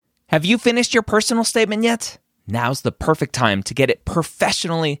Have you finished your personal statement yet? Now's the perfect time to get it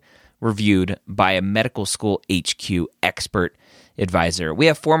professionally reviewed by a medical school HQ expert advisor. We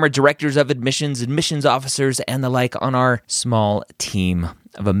have former directors of admissions, admissions officers, and the like on our small team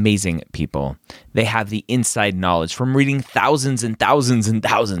of amazing people. They have the inside knowledge from reading thousands and thousands and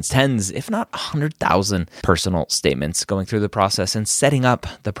thousands, tens, if not 100,000 personal statements, going through the process and setting up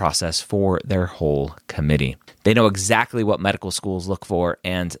the process for their whole committee. They know exactly what medical schools look for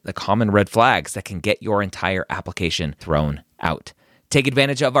and the common red flags that can get your entire application thrown out. Take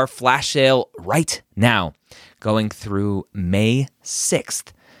advantage of our flash sale right now, going through May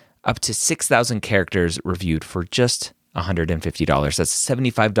 6th, up to 6,000 characters reviewed for just $150. That's a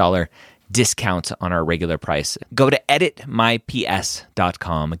 $75 discount on our regular price. Go to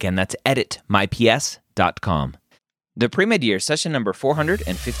editmyps.com. Again, that's editmyps.com. The Pre-Med Year, session number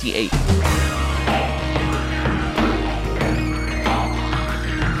 458.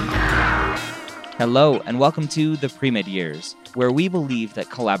 Hello, and welcome to the Pre-Med Years, where we believe that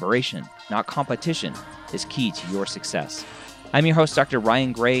collaboration, not competition, is key to your success. I'm your host, Dr.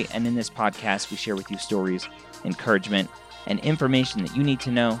 Ryan Gray, and in this podcast, we share with you stories, encouragement, and information that you need to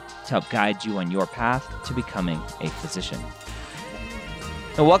know to help guide you on your path to becoming a physician.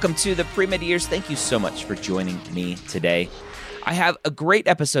 And welcome to the Pre-Med Years. Thank you so much for joining me today. I have a great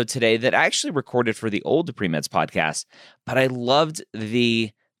episode today that I actually recorded for the old Pre-Meds podcast, but I loved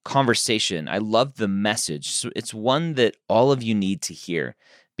the conversation. I love the message. So it's one that all of you need to hear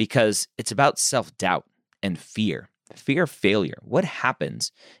because it's about self-doubt and fear of failure. What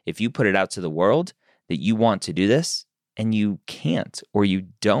happens if you put it out to the world that you want to do this and you can't, or you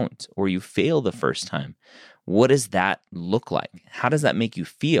don't, or you fail the first time? What does that look like? How does that make you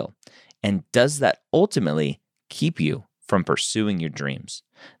feel? And does that ultimately keep you from pursuing your dreams?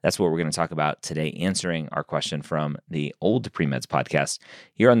 That's what we're going to talk about today, answering our question from the old Pre-Meds podcast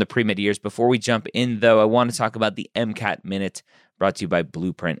here on the Pre-Med Years. Before we jump in, though, I want to talk about the MCAT Minute brought to you by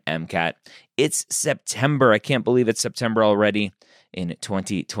Blueprint MCAT. It's September. I can't believe it's September already in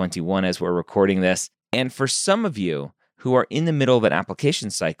 2021 as we're recording this. And for some of you who are in the middle of an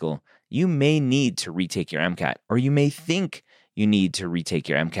application cycle, you may need to retake your MCAT, or you may think you need to retake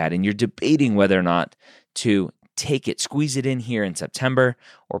your MCAT, and you're debating whether or not to take it, squeeze it in here in September,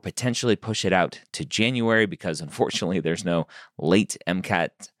 or potentially push it out to January because unfortunately there's no late MCAT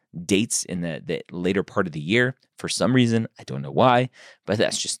dates in the later part of the year. For some reason, I don't know why, but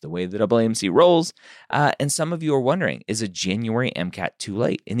that's just the way the AAMC rolls. And some of you are wondering, is a January MCAT too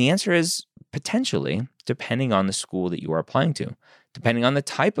late? And the answer is potentially, depending on the school that you are applying to, depending on the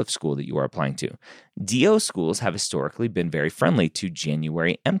type of school that you are applying to. DO schools have historically been very friendly to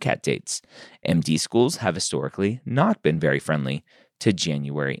January MCAT dates. MD schools have historically not been very friendly to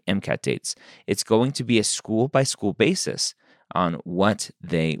January MCAT dates. It's going to be a school-by-school basis on what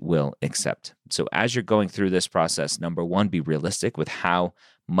they will accept. So as you're going through this process, number one, be realistic with how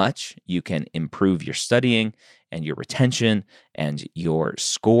much you can improve your studying and your retention and your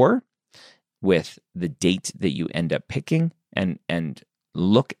score with the date that you end up picking, and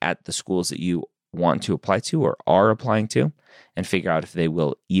look at the schools that you want to apply to or are applying to and figure out if they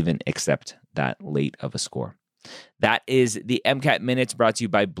will even accept that late of a score. That is the MCAT Minutes brought to you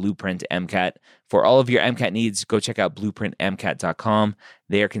by Blueprint MCAT. For all of your MCAT needs, go check out blueprintmcat.com.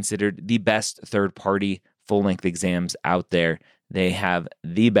 They are considered the best third-party full-length exams out there. They have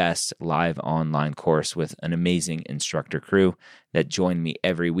the best live online course with an amazing instructor crew that join me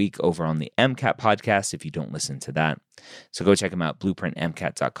every week over on the MCAT podcast if you don't listen to that. So go check them out,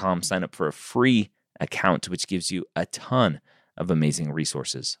 blueprintmcat.com. Sign up for a free account, which gives you a ton of amazing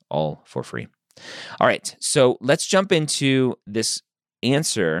resources, all for free. All right, so let's jump into this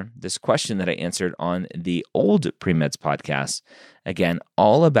question that I answered on the old Pre-Meds podcast. Again,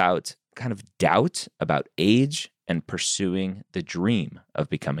 all about kind of doubt about age and pursuing the dream of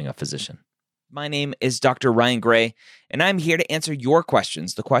becoming a physician. My name is Dr. Ryan Gray, and I'm here to answer your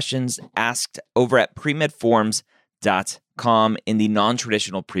questions, the questions asked over at premedforums.com in the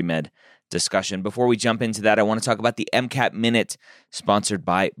non-traditional pre-med discussion. Before we jump into that, I want to talk about the MCAT Minute, sponsored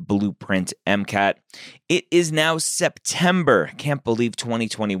by Blueprint MCAT. It is now September. Can't believe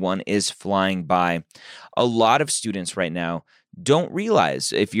 2021 is flying by. A lot of students right now don't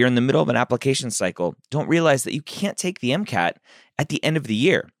realize, if you're in the middle of an application cycle, don't realize that you can't take the MCAT at the end of the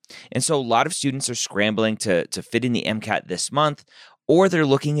year. And so a lot of students are scrambling to fit in the MCAT this month, or they're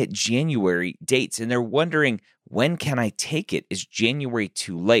looking at January dates and they're wondering, when can I take it? Is January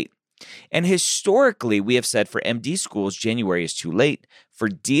too late? And historically, we have said for MD schools, January is too late. For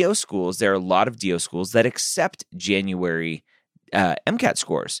DO schools, there are a lot of DO schools that accept January MCAT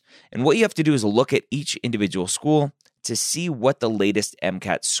scores. And what you have to do is look at each individual school, to see what the latest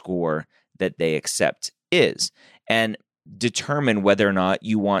MCAT score that they accept is and determine whether or not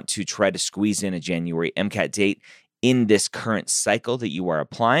you want to try to squeeze in a January MCAT date in this current cycle that you are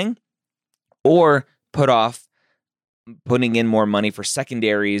applying, or put off putting in more money for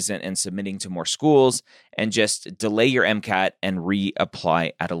secondaries and submitting to more schools and just delay your MCAT and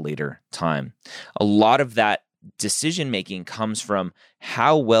reapply at a later time. A lot of that decision-making comes from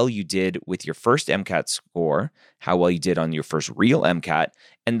how well you did with your first MCAT score, how well you did on your first real MCAT,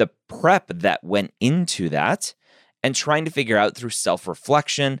 and the prep that went into that, and trying to figure out through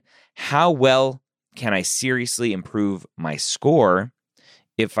self-reflection, how well can I seriously improve my score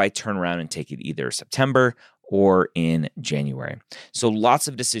if I turn around and take it either September or in January. So lots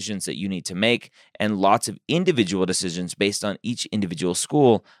of decisions that you need to make and lots of individual decisions based on each individual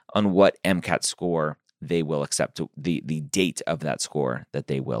school on what MCAT score they will accept, the date of that score that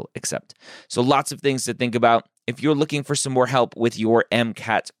they will accept. So lots of things to think about. If you're looking for some more help with your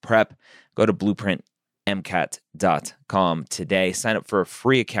MCAT prep, go to blueprintmcat.com today. Sign up for a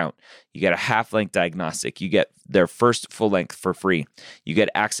free account. You get a half-length diagnostic. You get their first full length for free. You get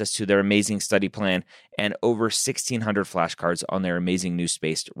access to their amazing study plan and over 1,600 flashcards on their amazing new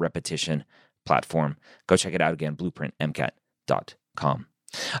spaced repetition platform. Go check it out again, blueprintmcat.com.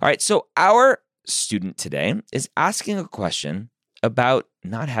 All right, so our student today is asking a question about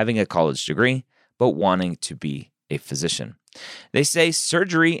not having a college degree, but wanting to be a physician. They say,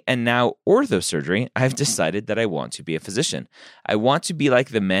 surgery and now orthosurgery, I've decided that I want to be a physician. I want to be like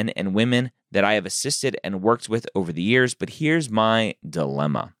the men and women that I have assisted and worked with over the years, but here's my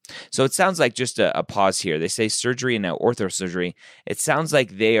dilemma. So it sounds like just a pause here. They say surgery and now orthosurgery. It sounds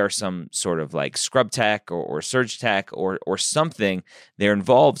like they are some sort of like scrub tech or surge tech or something. They're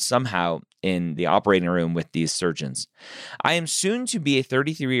involved somehow in the operating room with these surgeons. I am soon to be a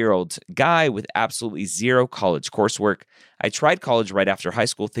 33-year-old guy with absolutely zero college coursework. I tried college right after high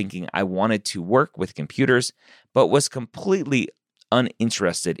school thinking I wanted to work with computers, but was completely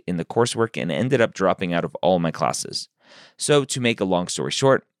uninterested in the coursework and ended up dropping out of all my classes. So to make a long story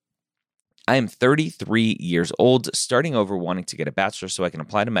short, I am 33 years old, starting over wanting to get a bachelor's so I can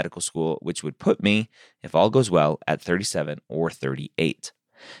apply to medical school, which would put me, if all goes well, at 37 or 38.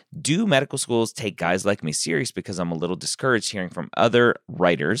 Do medical schools take guys like me serious? Because I'm a little discouraged hearing from other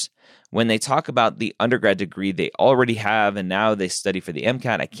writers when they talk about the undergrad degree they already have and now they study for the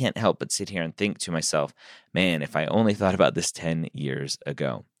MCAT. I can't help but sit here and think to myself, man, if I only thought about this 10 years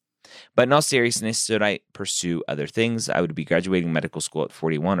ago. But in all seriousness, should I pursue other things? I would be graduating medical school at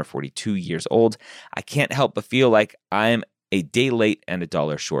 41 or 42 years old. I can't help but feel like I'm a day late and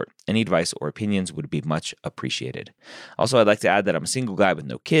 $1 short. Any advice or opinions would be much appreciated. Also, I'd like to add that I'm a single guy with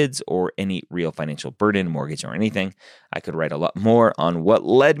no kids or any real financial burden, mortgage, or anything. I could write a lot more on what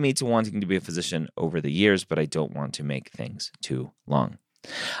led me to wanting to be a physician over the years, but I don't want to make things too long.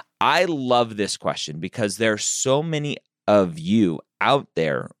 I love this question because there are so many of you out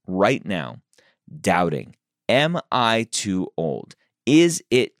there right now doubting, am I too old? Is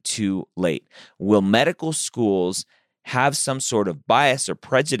it too late? Will medical schools have some sort of bias or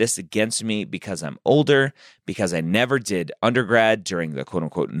prejudice against me because I'm older, because I never did undergrad during the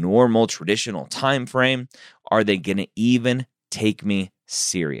quote-unquote normal traditional time frame? Are they going to even take me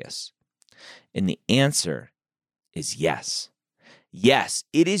serious? And the answer is yes. Yes,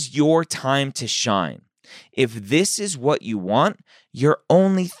 it is your time to shine. If this is what you want, you're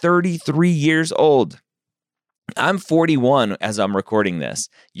only 33 years old. I'm 41 as I'm recording this.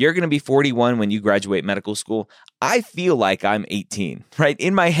 You're going to be 41 when you graduate medical school. I feel like I'm 18, right?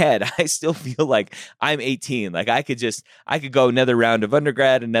 In my head, I still feel like I'm 18. Like I could go another round of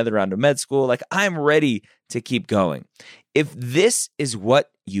undergrad, another round of med school. Like I'm ready to keep going. If this is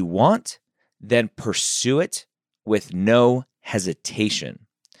what you want, then pursue it with no hesitation.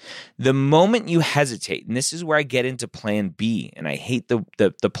 The moment you hesitate, and this is where I get into plan B, and I hate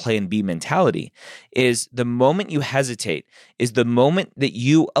the plan B mentality, is the moment you hesitate is the moment that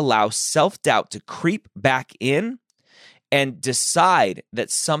you allow self-doubt to creep back in and decide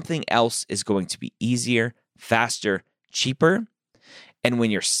that something else is going to be easier, faster, cheaper. And when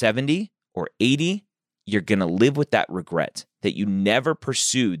you're 70 or 80, you're going to live with that regret that you never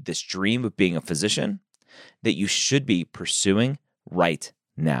pursued this dream of being a physician that you should be pursuing right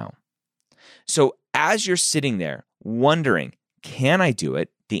now. So as you're sitting there wondering, can I do it?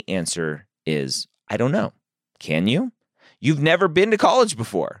 The answer is, I don't know. Can you? You've never been to college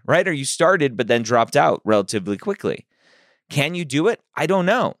before, right? Or you started but then dropped out relatively quickly. Can you do it? I don't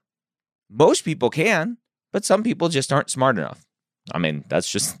know. Most people can, but some people just aren't smart enough. I mean,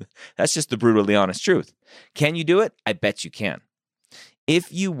 that's just the brutally honest truth. Can you do it? I bet you can.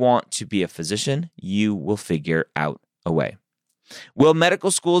 If you want to be a physician, you will figure out away. Will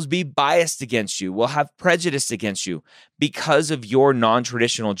medical schools be biased against you? Will have prejudice against you because of your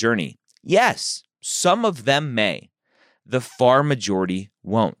non-traditional journey? Yes, some of them may. The far majority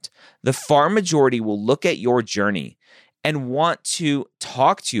won't. The far majority will look at your journey and want to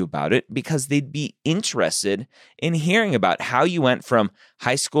talk to you about it because they'd be interested in hearing about how you went from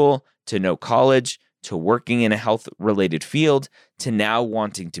high school to no college to working in a health-related field to now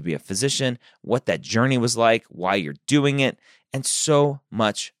wanting to be a physician, what that journey was like, why you're doing it, and so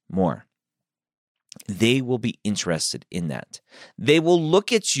much more. They will be interested in that. They will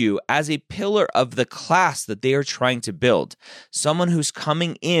look at you as a pillar of the class that they are trying to build, someone who's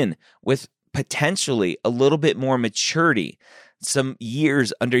coming in with potentially a little bit more maturity, some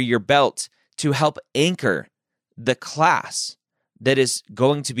years under your belt to help anchor the class that is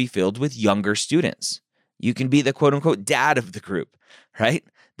going to be filled with younger students. You can be the quote-unquote dad of the group, right?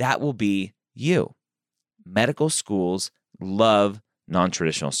 That will be you. Medical schools love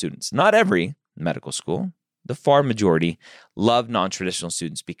non-traditional students. Not every medical school, the far majority, love non-traditional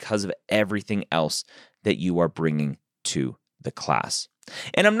students because of everything else that you are bringing to the class.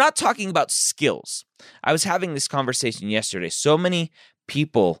 And I'm not talking about skills. I was having this conversation yesterday. So many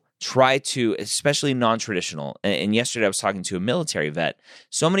people try to, especially non-traditional, and yesterday I was talking to a military vet,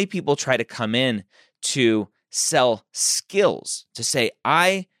 so many people try to come in to sell skills, to say,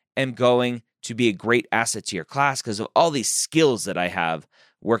 I am going to be a great asset to your class because of all these skills that I have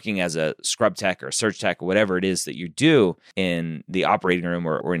working as a scrub tech or a surge tech or whatever it is that you do in the operating room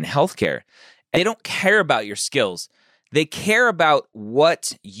or in healthcare. And they don't care about your skills. They care about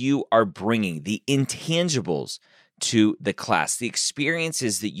what you are bringing, the intangibles to the class, the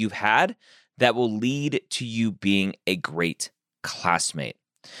experiences that you've had that will lead to you being a great classmate.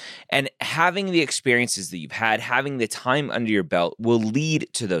 And having the experiences that you've had, having the time under your belt will lead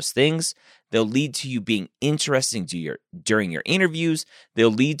to those things. They'll lead to you being interesting during your interviews.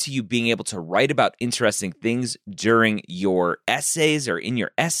 They'll lead to you being able to write about interesting things during your essays or in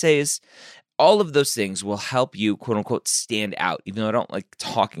your essays. All of those things will help you, quote unquote, stand out, even though I don't like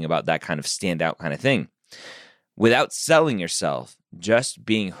talking about that kind of stand out kind of thing. Without selling yourself, just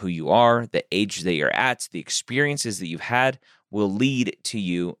being who you are, the age that you're at, the experiences that you've had will lead to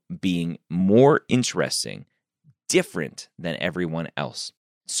you being more interesting, different than everyone else.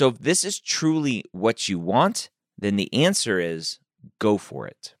 So if this is truly what you want, then the answer is go for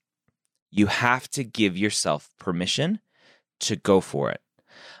it. You have to give yourself permission to go for it.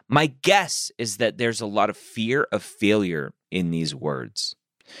 My guess is that there's a lot of fear of failure in these words,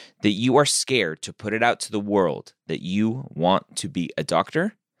 that you are scared to put it out to the world that you want to be a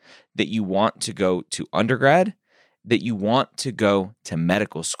doctor, that you want to go to undergrad, that you want to go to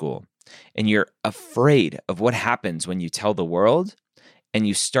medical school, and you're afraid of what happens when you tell the world and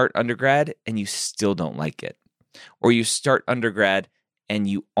you start undergrad and you still don't like it, or you start undergrad and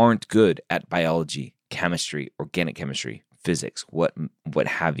you aren't good at biology, chemistry, organic chemistry, physics, what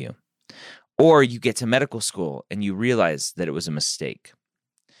have you. Or you get to medical school and you realize that it was a mistake.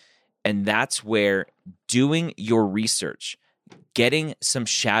 And that's where doing your research, getting some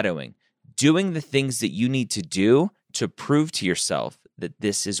shadowing, doing the things that you need to do to prove to yourself that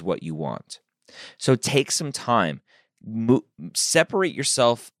this is what you want. So take some time, separate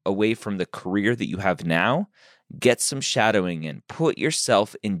yourself away from the career that you have now, get some shadowing in, put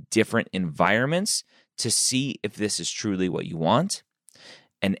yourself in different environments to see if this is truly what you want,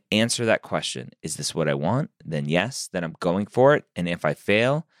 and answer that question. Is this what I want? Then yes, then I'm going for it. And if I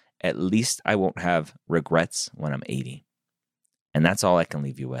fail, at least I won't have regrets when I'm 80. And that's all I can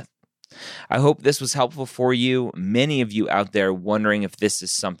leave you with. I hope this was helpful for you. Many of you out there wondering if this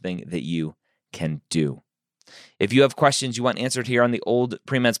is something that you can do. If you have questions you want answered here on the Old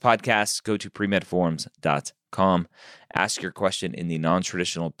Pre-Meds podcast, go to premedforums.com. Ask your question in the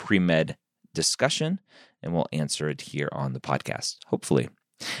non-traditional pre-med discussion, and we'll answer it here on the podcast, hopefully.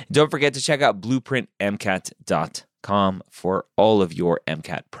 Don't forget to check out blueprintmcat.com for all of your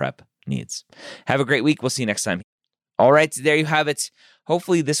MCAT prep needs. Have a great week. We'll see you next time. All right, there you have it.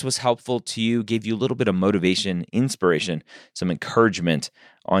 Hopefully this was helpful to you, gave you a little bit of motivation, inspiration, some encouragement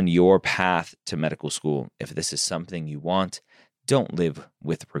on your path to medical school. If this is something you want, don't live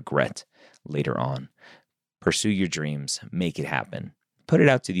with regret later on. Pursue your dreams, make it happen. Put it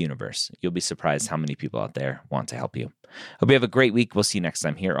out to the universe. You'll be surprised how many people out there want to help you. Hope you have a great week. We'll see you next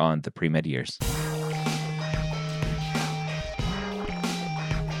time here on the Pre-Med Years.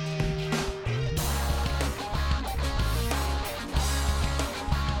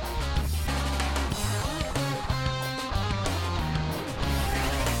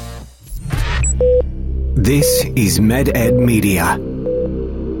 This is MedEd Media.